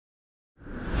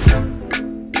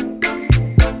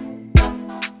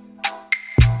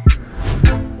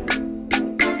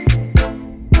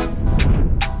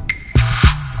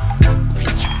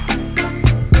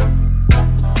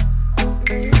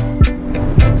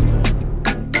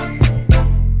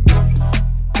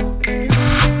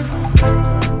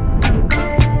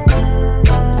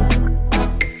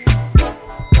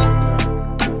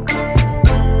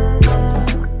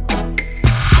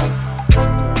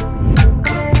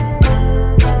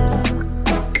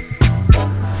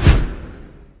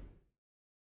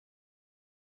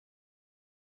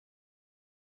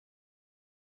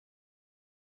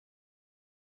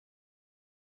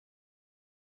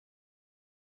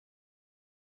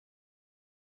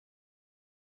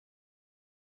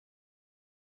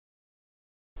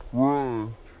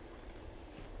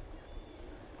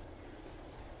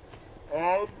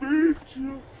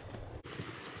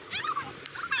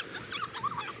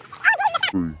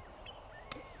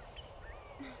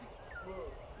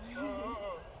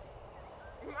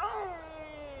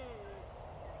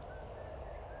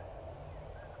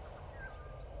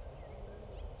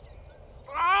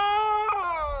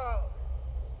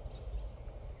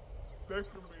That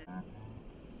could be.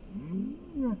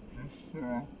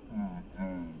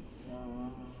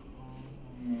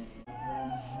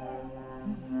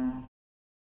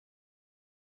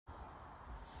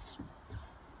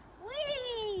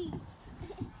 Wee!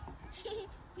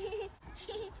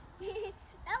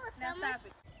 That was so much. Stop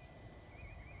it.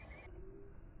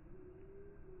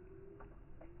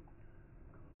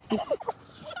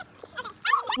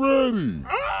 Ready.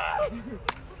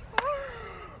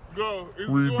 Go. Is it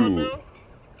going now?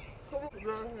 Come on, go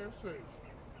ahead, shake.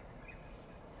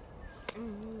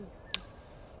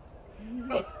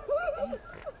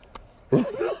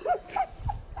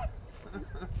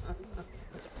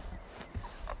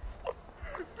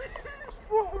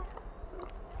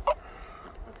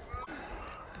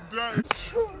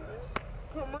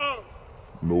 Come on.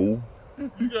 No.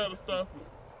 You gotta stop it.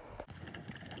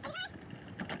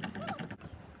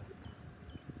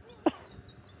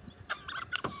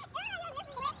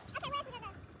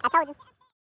 I told you.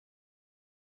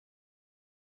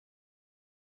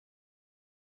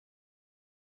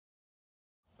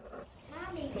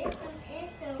 Mommy, get some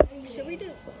eggs over here. Should we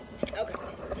do? Okay.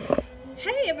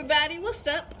 Hey everybody, what's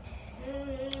up?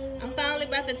 I'm finally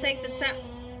about to take the time.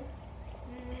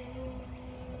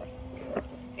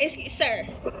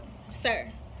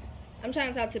 Sir, I'm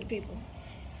trying to talk to the people.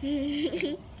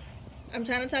 I'm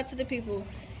trying to talk to the people,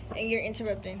 and you're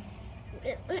interrupting.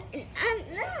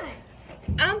 I'm not.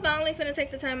 I'm finally finna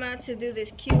take the time out to do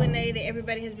this Q&A that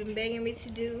everybody has been begging me to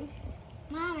do.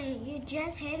 Mommy, you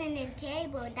just hitting the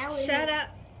table. That was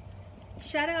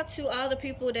Shout out to all the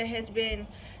people that has been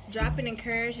dropping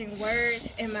encouraging words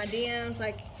in my DMs.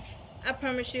 Like, I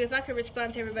promise you, if I could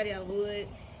respond to everybody, I would.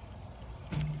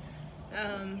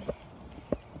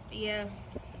 Yeah.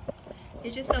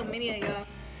 There's just so many of y'all.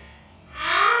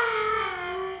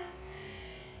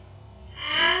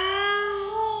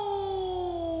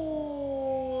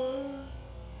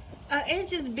 It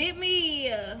just bit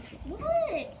me.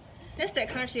 What? That's that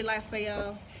country life for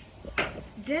y'all.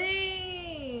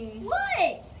 Dang.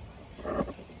 What?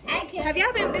 Have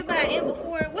y'all been bit by an ant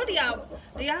before? What do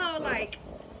y'all like?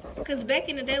 Because back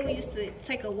in the day, we used to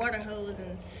take a water hose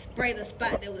and spray the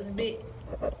spot that was bit.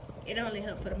 It only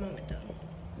helped for the moment though.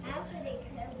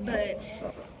 But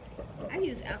I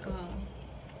use alcohol.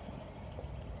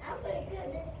 I'm gonna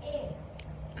kill this egg.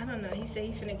 I don't know. He said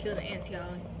he finna kill the ants,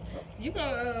 y'all. You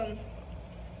gonna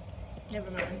never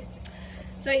mind.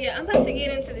 So yeah, I'm about to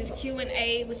get into this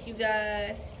Q&A with you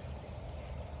guys.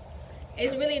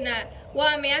 It's really not. Well,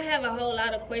 I mean, I have a whole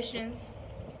lot of questions,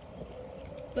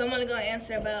 but I'm only gonna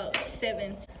answer about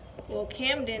 7. Well,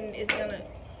 Camden is gonna.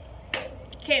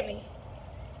 Cammy.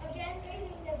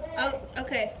 Oh,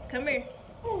 okay. Come here.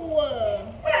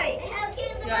 Whoa. Right. How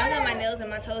cute the Yo, I got my nails and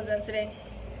my toes done today.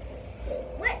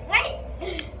 Wait.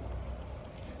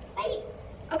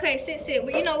 Okay, sit.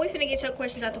 Well, you know, we finna get your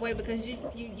questions out the way because you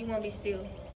won't be still.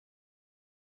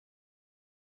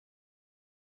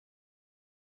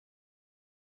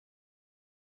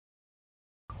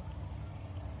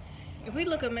 If we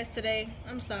look a mess today,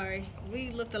 I'm sorry.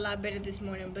 We looked a lot better this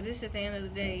morning, but it's at the end of the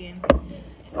day, and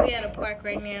we at a park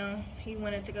right now. He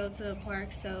wanted to go to the park,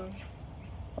 so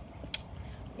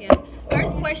yeah.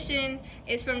 First question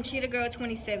is from Cheetah Girl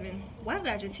 27. Why did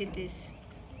I just hit this?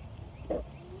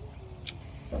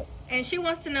 And she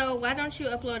wants to know, why don't you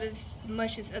upload as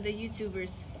much as other YouTubers?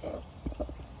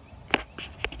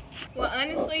 Well,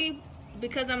 honestly,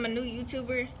 because I'm a new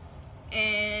YouTuber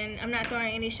and I'm not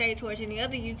throwing any shade towards any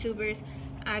other YouTubers,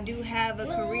 I do have a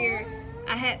career.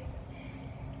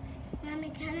 Mommy,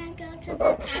 can I go to the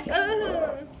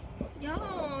park?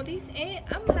 Y'all, these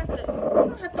ants, I'm gonna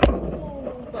have to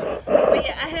move. But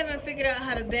yeah, I haven't figured out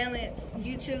how to balance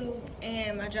YouTube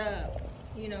and my job.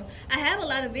 You know, I have a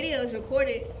lot of videos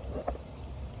recorded.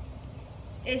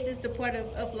 It's just the part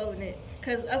of uploading it,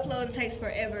 because uploading takes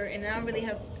forever and I don't really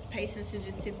have patience to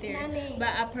just sit there. Mommy. But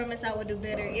I promise I will do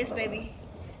better. Yes, baby.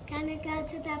 Can I go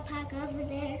to that park over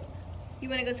there? You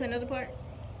want to go to another part?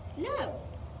 No.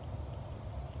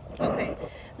 Okay,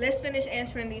 let's finish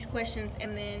answering these questions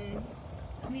and then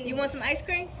you want some ice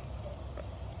cream?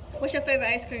 What's your favorite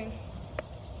ice cream?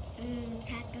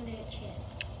 Chocolate chip.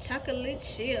 Chocolate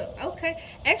chip. Okay,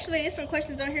 actually it's some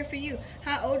questions on here for you.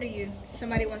 How old are you?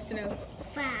 Somebody wants to know.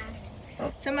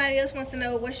 5. Somebody else wants to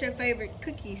know, what's your favorite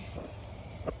cookies?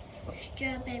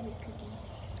 Strawberry cookie.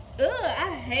 Ugh,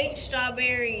 I hate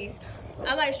strawberries.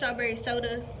 I like strawberry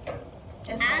soda.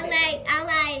 I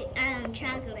like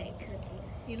chocolate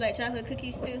cookies. You like chocolate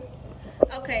cookies too?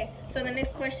 Okay, so the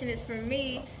next question is for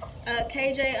me.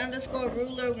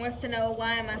 KJ_ruler wants to know,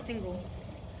 why am I single?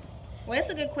 Well,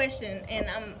 that's a good question,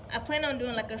 and I plan on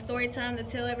doing like a story time to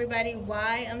tell everybody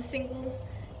why I'm single.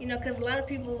 You know, because a lot of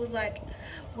people was like,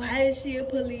 why is she a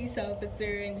police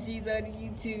officer and she's on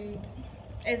YouTube?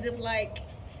 As if like,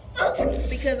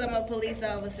 because I'm a police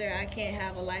officer, I can't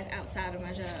have a life outside of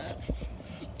my job.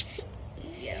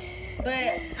 Yeah,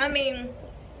 but I mean,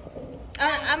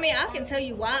 I can tell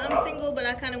you why I'm single, but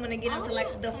I kind of want to get into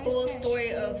like the full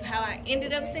story of how I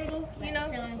ended up single. You know.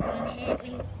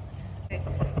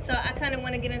 So I kind of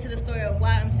want to get into the story of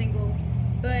why I'm single,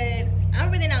 but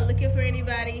I'm really not looking for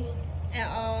anybody at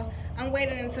all. I'm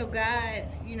waiting until God,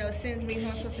 you know, sends me who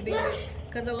I'm supposed to be with.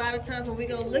 Because a lot of times when we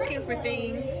go looking for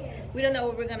things, we don't know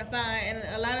what we're going to find.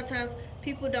 And a lot of times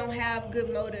people don't have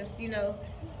good motives, you know.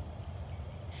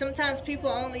 Sometimes people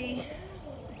only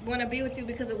want to be with you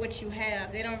because of what you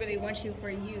have. They don't really want you for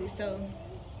you. So,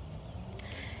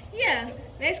 yeah.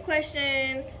 Next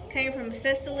question came from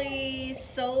Cecily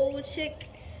Soul Chick.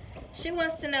 She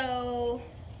wants to know,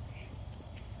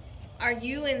 are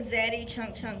you and Zaddy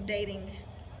Chunk Chunk dating?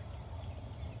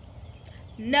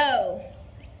 No.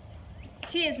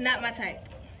 He is not my type.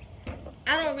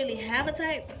 I don't really have a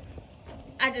type.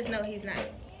 I just know he's not.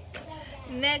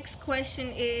 Next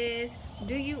question is,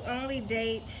 do you only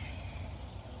date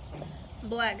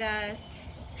black guys?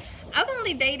 I've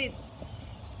only dated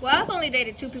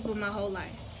 2 people my whole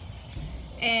life.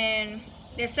 And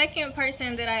the second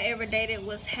person that I ever dated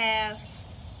was half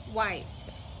white.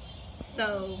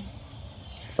 So,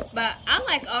 but I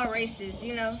like all races,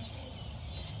 you know.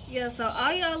 Yeah, so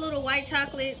all y'all little white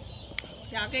chocolates,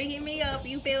 y'all can hit me up,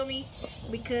 you feel me?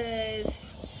 Because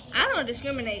I don't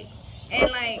discriminate.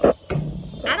 And like,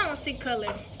 I don't see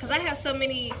color. Because I have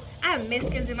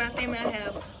Mexicans in my family. I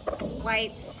have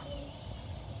whites.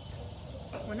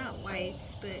 Well, not whites,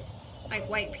 but like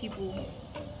white people,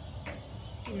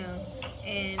 you know,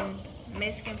 and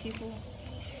Mexican people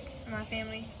in my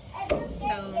family.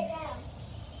 So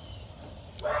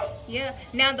yeah.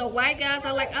 Now the white guys,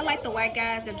 I like the white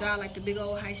guys that drive like the big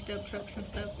old high step trucks and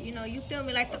stuff. You know, you feel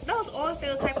me? Like those oil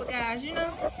field type of guys, you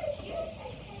know.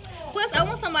 Plus, I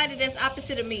want somebody that's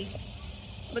opposite of me,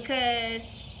 because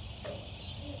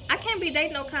I can't be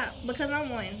dating no cop because I'm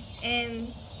one.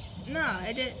 And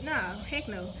heck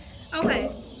no.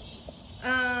 Okay.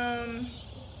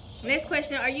 Next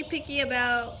question: are you picky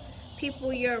about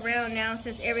people you're around now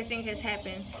since everything has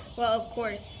happened? Well, of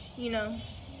course, you know.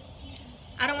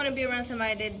 I don't want to be around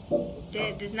somebody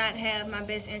that does not have my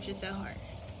best interest at heart.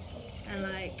 And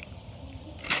like,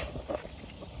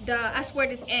 dog, I swear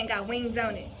this ant got wings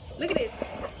on it. Look at this.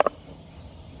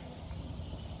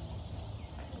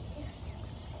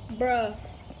 Bruh.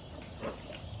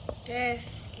 That's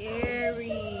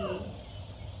scary.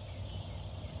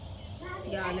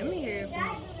 Y'all, let me hear it.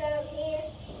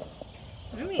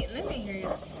 Let me hear it.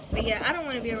 But yeah, I don't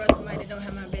want to be around somebody that don't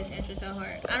have my best interest at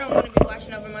heart. I don't want to be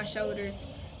watching over my shoulders,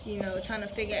 you know, trying to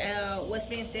figure out what's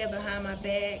being said behind my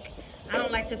back. I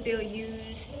don't like to feel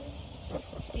used.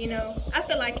 You know, I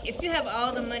feel like if you have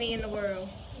all the money in the world,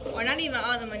 or not even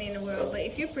all the money in the world, but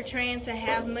if you're portraying to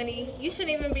have money, you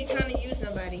shouldn't even be trying to use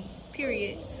nobody,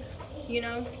 period. You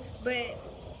know, but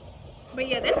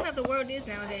yeah, that's how the world is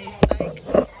nowadays. Like,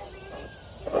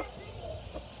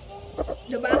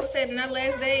 the Bible said in our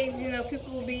last days, you know,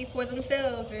 people will be for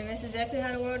themselves, and that's exactly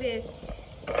how the world is.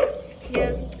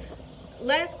 Yeah.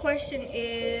 Last question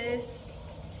is,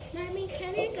 Mommy,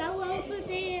 can it go over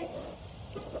there?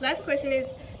 last question is,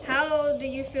 how do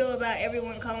you feel about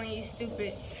everyone calling you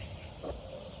stupid?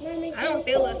 Mommy, I don't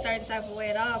feel a certain type of way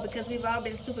at all, because we've all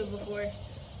been stupid before.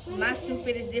 My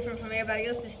stupid is different from everybody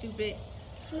else's stupid.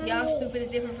 Y'all stupid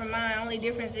is different from mine. Only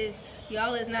difference is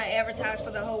y'all is not advertised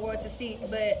for the whole world to see.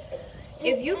 But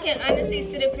if you can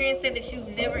honestly sit up here and say that you've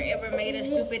never ever made a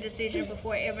stupid decision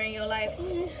before ever in your life,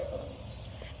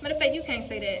 matter of fact, you can't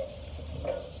say that.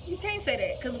 You can't say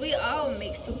that, because we all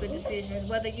make stupid decisions,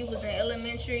 whether you was in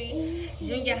elementary,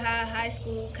 junior high, high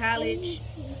school, college,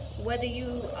 whether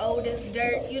you old as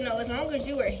dirt, you know, as long as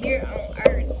you are here on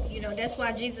earth, you know, that's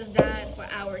why Jesus died for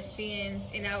our sins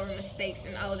and our mistakes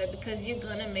and all that, because you're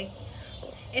gonna make,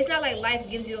 it's not like life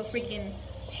gives you a freaking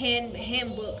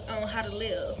handbook on how to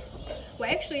live. Well,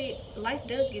 actually, life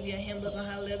does give you a handbook on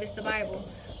how to live. It's the Bible,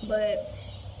 but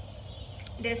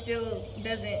that still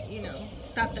doesn't, you know,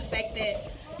 stop the fact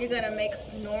that you're gonna make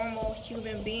normal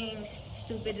human beings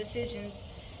stupid decisions.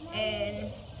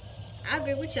 And I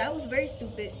agree with you. I was very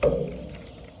stupid.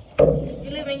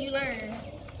 You live and you learn.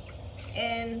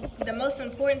 And the most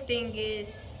important thing is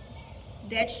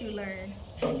that you learn.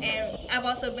 And I've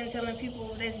also been telling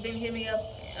people that's been hitting me up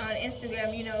on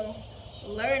Instagram, you know,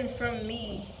 learn from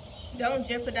me. Don't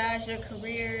jeopardize your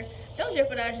career. Don't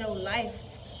jeopardize your life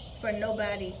for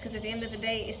nobody, because at the end of the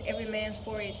day, it's every man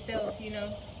for itself, you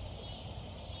know.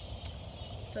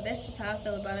 So that's just how I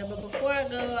feel about it. But before I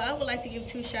go, I would like to give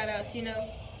 2 shout outs, you know.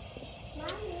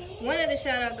 One of the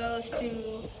shout out goes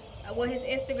to, well, his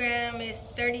Instagram is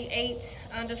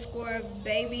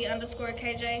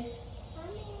 38_baby_KJ.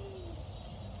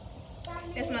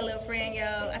 That's my little friend,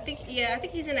 y'all. I think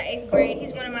he's in the 8th grade.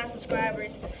 He's one of my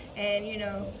subscribers, and you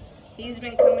know, he's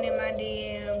been coming in my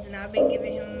DMs, and I've been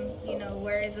giving him, you know,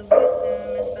 words of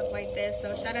wisdom and stuff like that.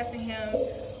 So shout out to him.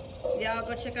 Y'all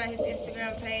go check out his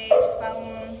Instagram page, follow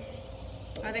him,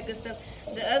 all that good stuff.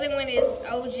 The other one is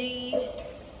OG_A,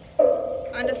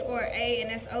 and that's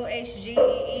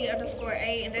OHGEE_A,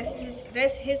 and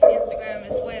that's his Instagram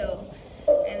as well.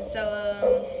 And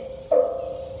so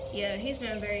yeah, he's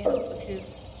been very helpful too.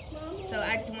 So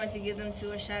I just wanted to give them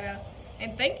 2 a shout out.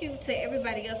 And thank you to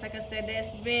everybody else, like I said,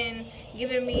 that's been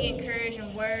giving me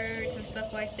encouraging words and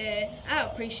stuff like that. I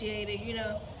appreciate it, you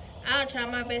know. I'll try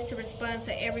my best to respond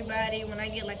to everybody when I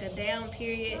get like a down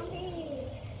period.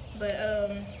 But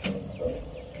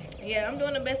yeah, I'm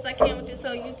doing the best I can with this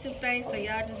whole YouTube thing, so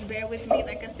y'all just bear with me.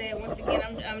 Like I said, once again,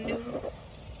 I'm new.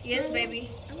 Yes,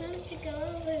 baby? I wanted to go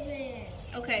over there.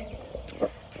 Okay.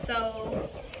 So,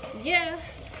 yeah.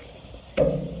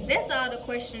 That's all the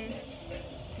questions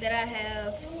that I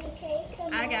have.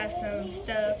 I got some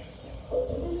stuff.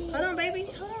 Hold on, baby.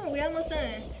 Hold on. We almost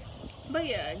done. But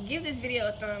yeah, give this video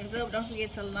a thumbs up. Don't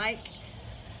forget to like,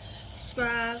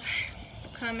 subscribe,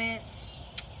 comment.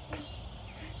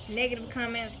 Negative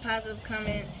comments, positive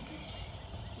comments.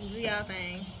 Do y'all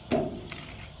thing.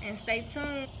 And stay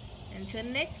tuned until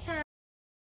next time.